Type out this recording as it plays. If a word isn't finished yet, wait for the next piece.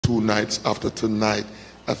2 nights after tonight,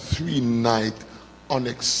 a 3-night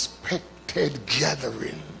unexpected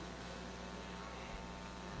gathering.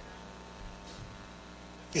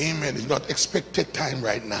 Amen. It's not expected time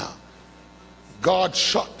right now. God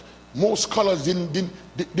shocked. Most scholars didn't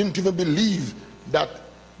even believe that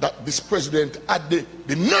this president had the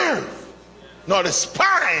nerve, nor the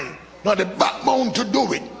spine, nor the backbone to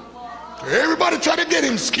do it. Everybody tried to get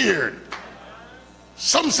him scared.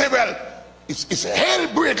 Some say, well, it's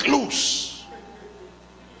hell break loose.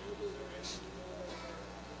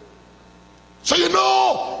 So you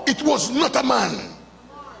know it was not a man.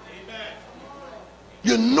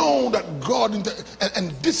 You know that God,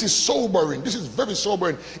 and this is sobering. This is very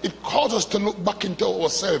sobering. It causes us to look back into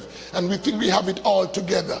ourselves, and we think we have it all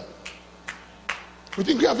together. We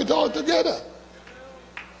think we have it all together.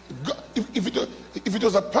 If it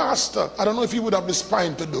was a pastor, I don't know if he would have the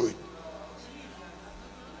spine to do it.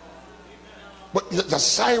 But the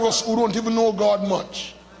Cyrus who don't even know God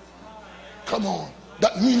much. Come on.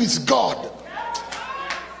 That means it's God.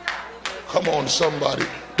 Come on, somebody.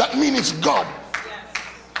 That means it's God.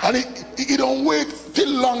 And he don't wait till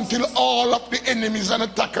long till all of the enemies and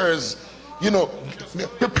attackers,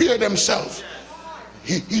 prepare themselves.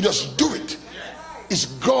 He just do it. It's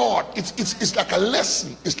God. It's like a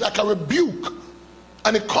lesson. It's like a rebuke.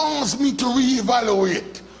 And it calls me to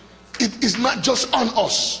reevaluate. It is not just on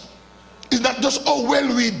us. It's not just how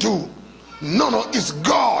well we do. No, it's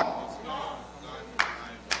God.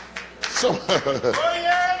 So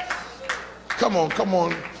come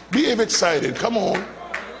on. Behave excited. Come on.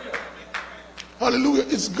 Hallelujah.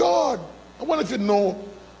 It's God. I wonder if you know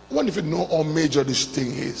how major this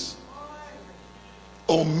thing is.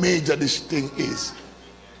 How major this thing is.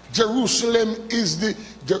 Jerusalem is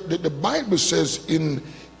the Bible says in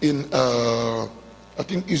I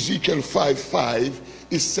think Ezekiel 5:5,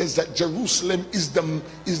 it says that Jerusalem is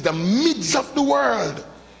the midst of the world.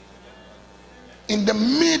 In the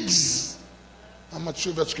midst. I'm not sure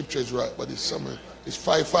if that scripture is right, but it's somewhere. It's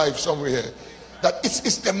 5:5 somewhere here. That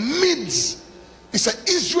it's the midst. He said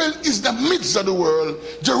Israel is the midst of the world.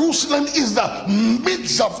 Jerusalem is the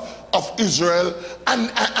midst of Israel. And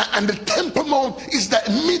the Temple Mount is the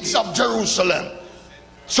midst of Jerusalem.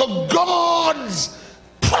 So God's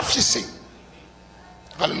prophecy,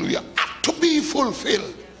 hallelujah, to be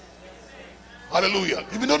fulfilled. Hallelujah.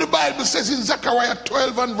 Even though the Bible says in Zechariah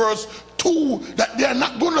 12 and verse 2 that they are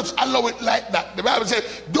not going to allow it like that. The Bible says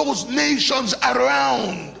those nations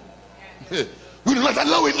around will not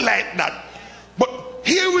allow it like that. But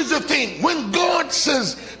here is the thing. When God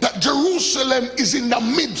says that Jerusalem is in the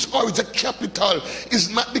midst, or it's a capital, it's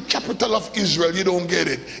not the capital of Israel, you don't get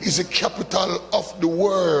it. It's the capital of the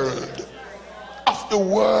world. Of the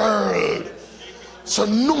world. So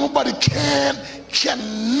nobody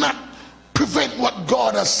cannot prevent what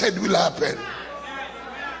God has said will happen.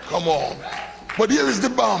 Come on. But here is the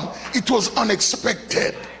bomb. It was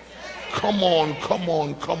unexpected. Come on.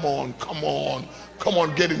 Come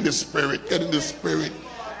on, get in the spirit. Get in the spirit.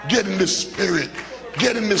 Get in the spirit.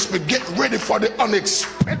 Get in the spirit. Get ready for the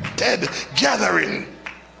unexpected gathering.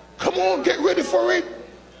 Come on, get ready for it.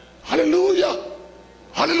 Hallelujah.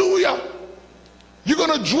 Hallelujah. You're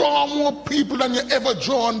going to draw more people than you ever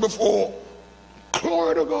drawn before.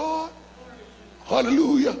 Glory to God.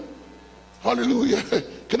 Hallelujah. Hallelujah.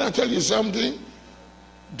 Can I tell you something?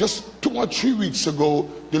 Just 2 or 3 weeks ago,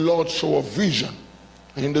 the Lord showed a vision.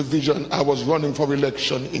 In the vision, I was running for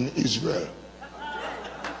election in Israel.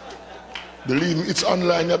 Believe me, it's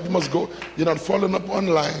online. You must go. You're not following up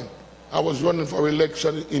online. I was running for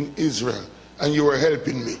election in Israel, and you were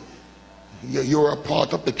helping me. You were a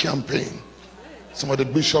part of the campaign. Some of the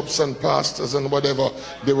bishops and pastors and whatever,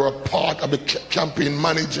 they were a part of the campaign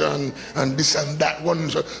manager and this and that one.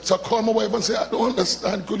 So I called my wife and said, I don't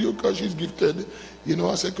understand. Could you, because she's gifted.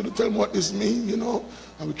 I said, could you tell me what this means?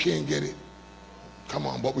 And we can't get it. Come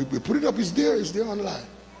on, but we put it up. It's there online.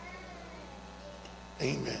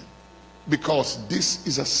 Amen. Because this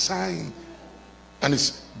is a sign,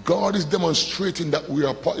 and God is demonstrating that we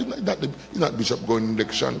are part. It's not bishop going in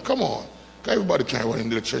election. Come on, everybody can run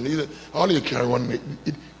in election. All of you can run.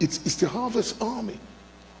 It's the harvest army.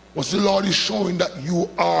 What the Lord is showing that you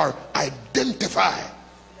are identified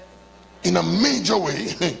in a major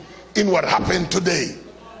way in what happened today.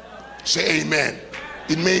 Say amen.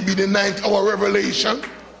 It may be the 9th hour revelation.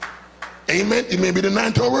 Amen. It may be the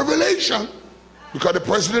 9th hour revelation. Because the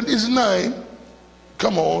president is 9.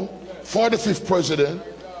 Come on. 45th president.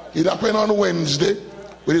 It happened on Wednesday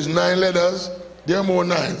with his 9 letters. There are more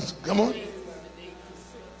 9s. Come on.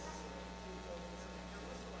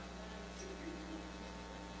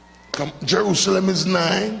 Jerusalem is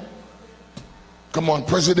 9. Come on,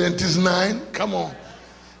 president is 9. Come on.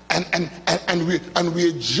 And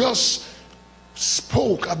we just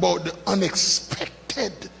spoke about the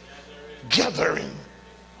unexpected gathering.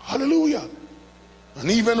 Hallelujah. And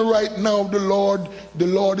even right now the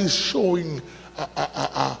Lord is showing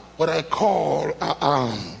what I call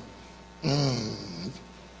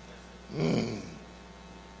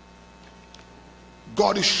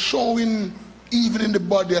God is showing, even in the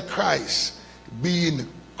body of Christ, being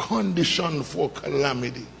conditioned for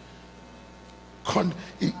calamity.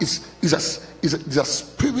 It's a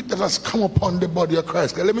spirit that has come upon the body of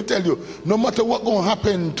Christ. Let me tell you, no matter what going to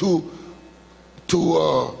happen to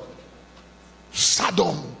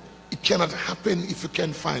Sodom, it cannot happen if you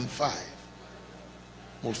can find 5.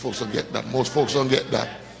 Most folks don't get that. Most folks don't get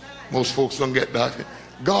that. Most folks don't get that.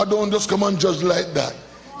 God don't just come and judge like that.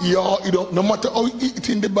 No matter how it's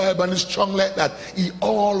in the Bible and it's strong like that, he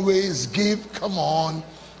always give, come on,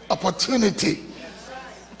 opportunity.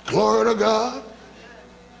 Glory to God.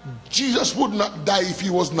 Jesus would not die if he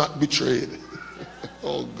was not betrayed.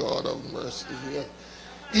 Oh God of mercy. Yeah.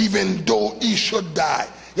 Even though he should die,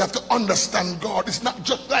 you have to understand God. It's not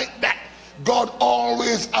just like that. God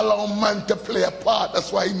always allow man to play a part.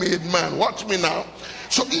 That's why he made man. Watch me now.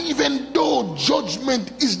 So even though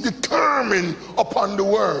judgment is determined upon the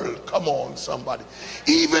world, come on somebody,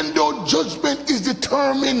 even though judgment is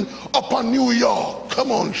determined upon New York,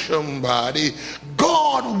 come on somebody,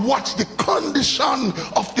 God watched the condition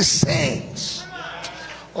of the saints.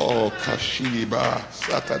 Oh Kashiba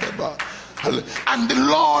Satadeba. And the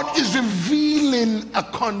Lord is revealing a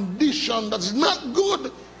condition that's not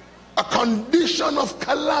good. A condition of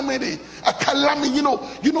calamity. A calamity, you know,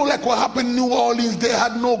 like what happened in New Orleans. They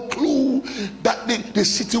had no clue that the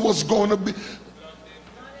city was going to be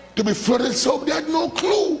flooded. So they had no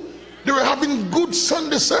clue. They were having good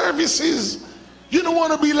Sunday services. You don't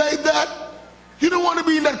want to be like that. You don't want to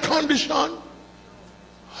be in that condition.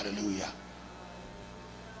 Hallelujah.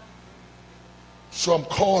 So I'm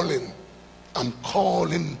calling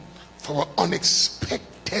for an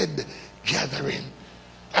unexpected gathering.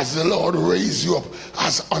 As the Lord raise you up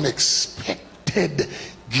as unexpected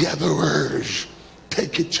gatherers.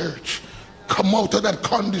 Take it, church. Come out of that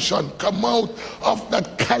condition. Come out of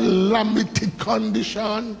that calamity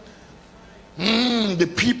condition. The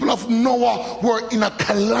people of Noah were in a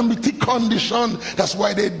calamity condition. That's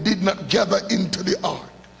why they did not gather into the ark.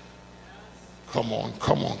 Come on,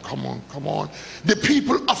 come on, come on, come on. The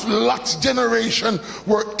people of Lot's generation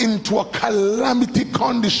were into a calamity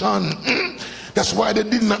condition. That's why they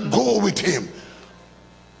did not go with him.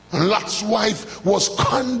 Lot's wife was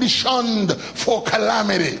conditioned for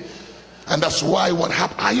calamity. And that's why what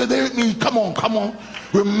happened. Are you there with me? Come on, come on.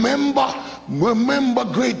 Remember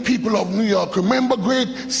great people of New York. Remember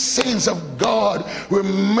great saints of God.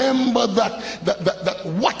 Remember that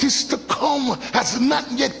what is to come has not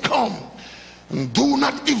yet come. And do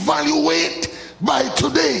not evaluate by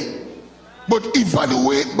today, but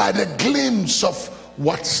evaluate by the glimpse of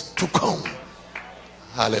what's to come.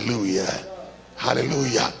 Hallelujah.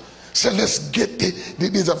 Hallelujah. So let's get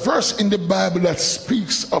there's a verse in the Bible that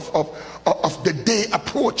speaks of the day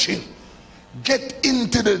approaching. Get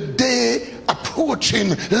into the day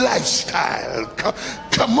approaching lifestyle.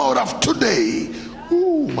 Come out of today.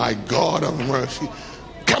 Oh my God of mercy.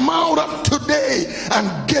 Come out of today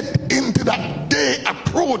and get into that day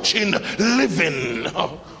approaching living.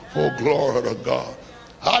 Oh, glory to God.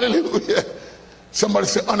 Hallelujah. Somebody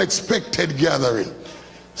say unexpected gathering.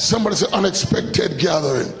 Somebody say unexpected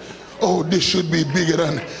gathering. Oh, this should be bigger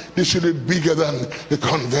than the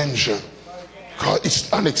convention. God,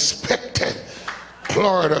 it's unexpected.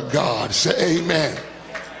 Glory to God. Say amen.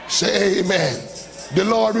 Say amen. The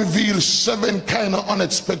Lord reveals 7 kind of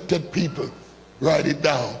unexpected people. Write it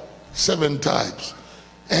down. 7 types.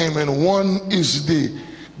 Amen. 1 is the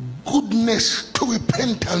goodness to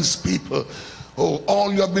repentance people. Oh,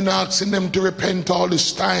 all you have been asking them to repent all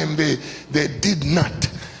this time, they did not.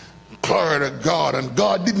 Glory to God. And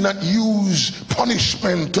God did not use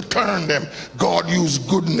punishment to turn them. God used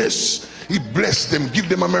goodness. He blessed them, give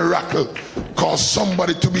them a miracle, caused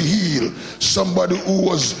somebody to be healed. Somebody who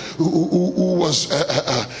was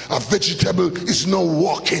a vegetable is now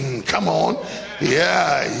walking. Come on.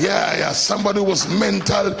 Yeah. Somebody who was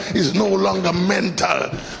mental is no longer mental.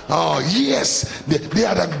 Oh yes, they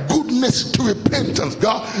had a goodness to repentance.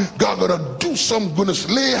 God gotta do some goodness.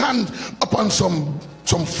 Lay hands upon some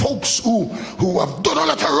folks who have done a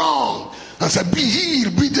lot of wrong and say, be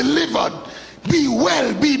healed, be delivered, be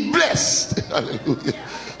well, be blessed. Hallelujah.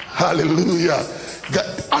 Hallelujah.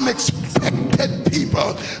 Got unexpected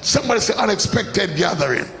people. Somebody say unexpected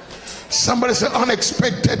gathering. Somebody say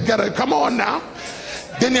unexpected gathering. Come on now.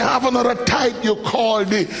 Then you have another type you call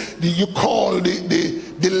the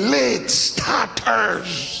late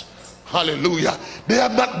starters. Hallelujah. They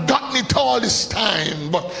have not gotten it all this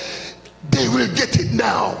time, but they will get it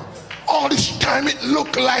now. All this time it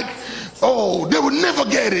looked like, oh, they will never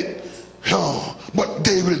get it. Oh, but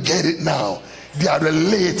they will get it now. They are the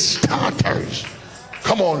late starters.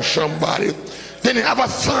 Come on, somebody. Then you have a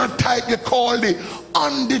third type you call the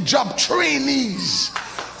on-the-job trainees.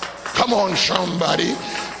 Come on, somebody.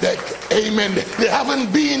 That, amen. They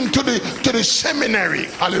haven't been to the seminary.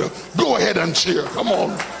 Hallelujah. Go ahead and cheer. Come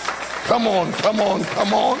on. Come on, come on,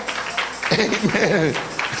 come on. Amen.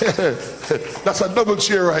 That's a double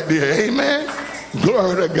cheer right there. Amen.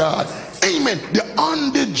 Glory to God. Amen. The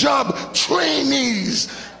on-the-job trainees.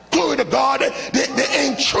 Glory to God. They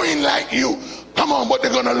ain't trained like you. Come on, but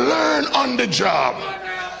they're going to learn on the job.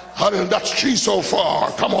 Hallelujah. That's three so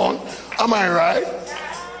far. Come on. Am I right?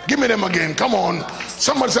 Give me them again. Come on.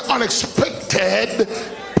 Somebody say unexpected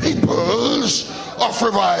peoples of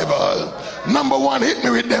revival. Number one, hit me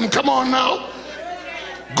with them. Come on now.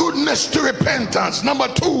 Goodness to repentance. Number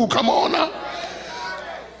two, come on now.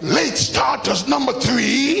 Late starters. Number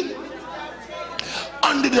three,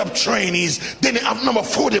 on-the-job trainees. Then you have number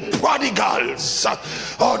four, the prodigals.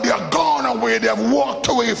 Oh, they are gone away. They have walked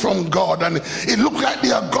away from God, and it looks like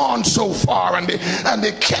they are gone so far, and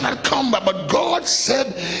they cannot come back. But God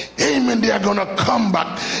said, amen, they are going to come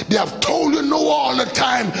back. They have told you no all the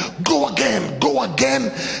time. Go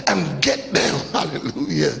again and get them.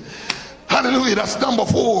 Hallelujah. Hallelujah. That's number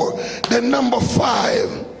four. Then number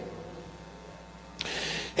five,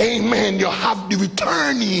 amen, you have the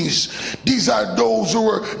returnees. These are those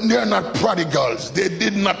who they're not prodigals. They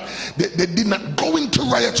did not go into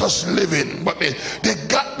riotous living, but they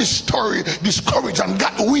got discouraged and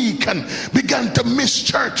got weak and began to miss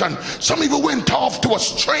church, and some even went off to a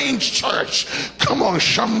strange church. Come on,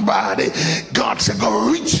 somebody. God said go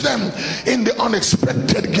reach them in the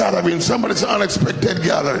unexpected gathering. Somebody say unexpected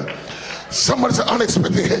gathering. Somebody say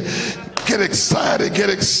unexpected. Get excited, get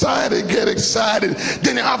excited, get excited.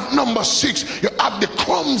 Then you have number six, you have the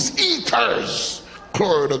crumbs eaters.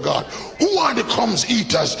 Glory to God. Who are the crumbs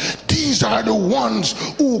eaters? These are the ones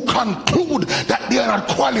who conclude that they are not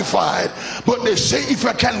qualified, but they say if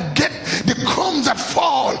I can get the crumbs that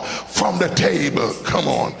fall from the table, come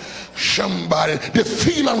on, somebody, they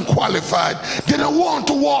feel unqualified. They don't want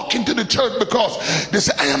to walk into the church because they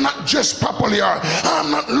say I am not dressed properly, or I am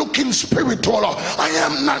not looking spiritual, or I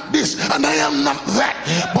am not this and I am not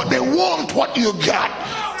that, but they want what you got.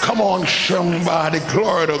 Come on, somebody.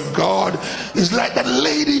 Glory to God. It's like that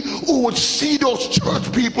lady who would see those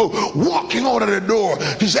church people walking out of the door.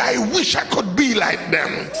 She said, I wish I could be like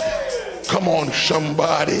them. Come on,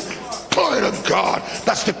 somebody. Glory to God.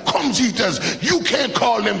 That's the crumbs eaters. You can't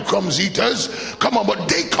call them crumbs eaters. Come on, but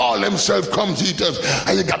they call themselves crumbs eaters,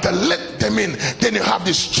 and you got to let them in. Then you have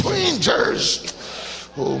the strangers.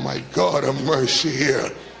 Oh my God, have mercy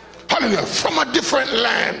here. Hallelujah. From a different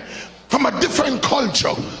land, from a different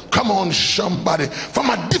culture. Come on, somebody. From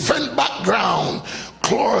a different background.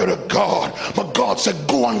 Glory to God. But God said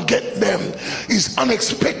go and get them. It's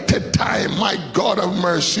unexpected time. My God of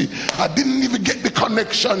mercy. I didn't even get the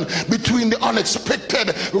connection between the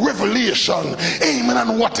unexpected revelation, amen,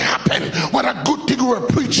 and what happened. What a good thing we were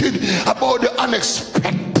preaching about the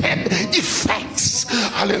unexpected effects,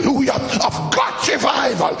 hallelujah, of God's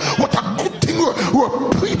revival. What a good thing we were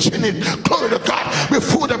preaching it. Glory to God.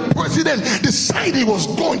 Before the president decided he was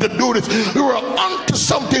going to do this, we were onto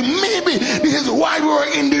something. Maybe this is why we were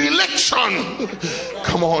in the election.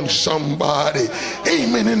 Come on, somebody.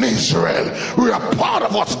 Amen. In Israel, we are part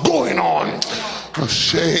of what's going on.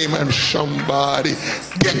 Shame and somebody.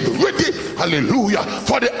 Get ready, hallelujah,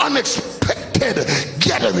 for the unexpected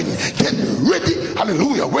gathering. Get ready,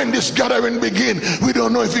 hallelujah. When this gathering begins, we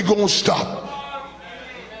don't know if it's going to stop.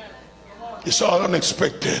 It's all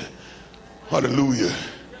unexpected. Hallelujah.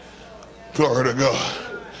 Glory to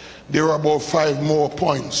God. There are about 5 more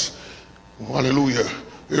points. Hallelujah.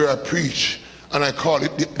 Where I preach, and I call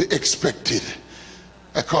it the expected.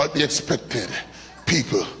 I call it the expected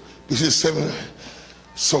people. This is 7.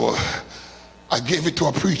 So I gave it to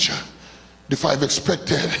a preacher, the 5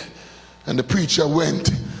 expected, and the preacher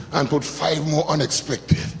went and put 5 more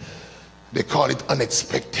unexpected. They call it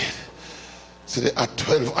unexpected. So there are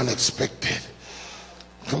 12 unexpected.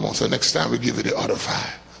 Come on, so next time we give you the other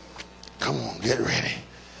 5. Come on, get ready.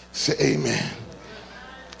 Say amen.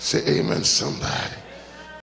 Say amen, somebody.